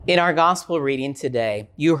In our gospel reading today,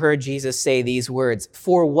 you heard Jesus say these words,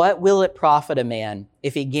 "For what will it profit a man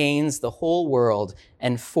if he gains the whole world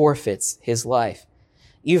and forfeits his life?"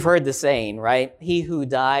 You've heard the saying, right? He who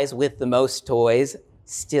dies with the most toys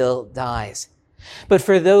still dies. But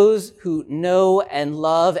for those who know and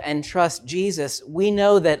love and trust Jesus, we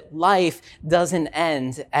know that life doesn't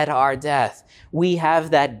end at our death. We have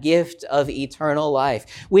that gift of eternal life.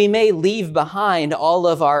 We may leave behind all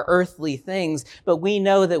of our earthly things, but we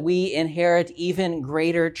know that we inherit even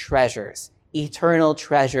greater treasures, eternal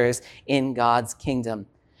treasures in God's kingdom.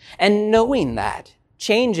 And knowing that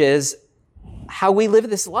changes how we live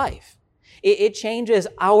this life. It changes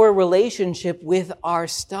our relationship with our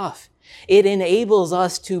stuff. It enables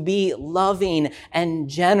us to be loving and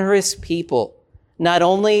generous people, not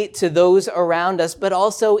only to those around us, but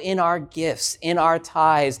also in our gifts, in our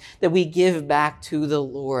tithes that we give back to the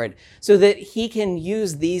Lord so that he can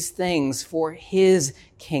use these things for his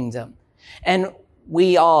kingdom. And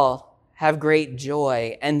we all have great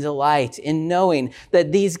joy and delight in knowing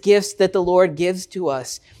that these gifts that the Lord gives to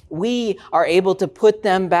us, we are able to put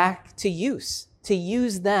them back to use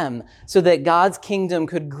them so that God's kingdom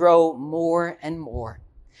could grow more and more.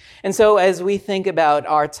 And so as we think about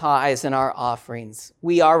our tithes and our offerings,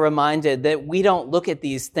 we are reminded that we don't look at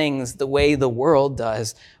these things the way the world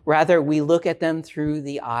does. Rather, we look at them through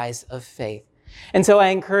the eyes of faith. And so I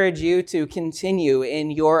encourage you to continue in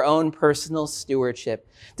your own personal stewardship,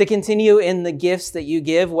 to continue in the gifts that you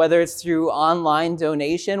give, whether it's through online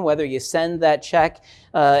donation, whether you send that check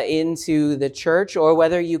into the church, or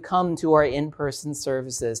whether you come to our in-person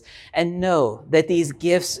services. And know that these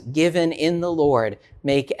gifts given in the Lord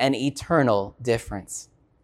make an eternal difference.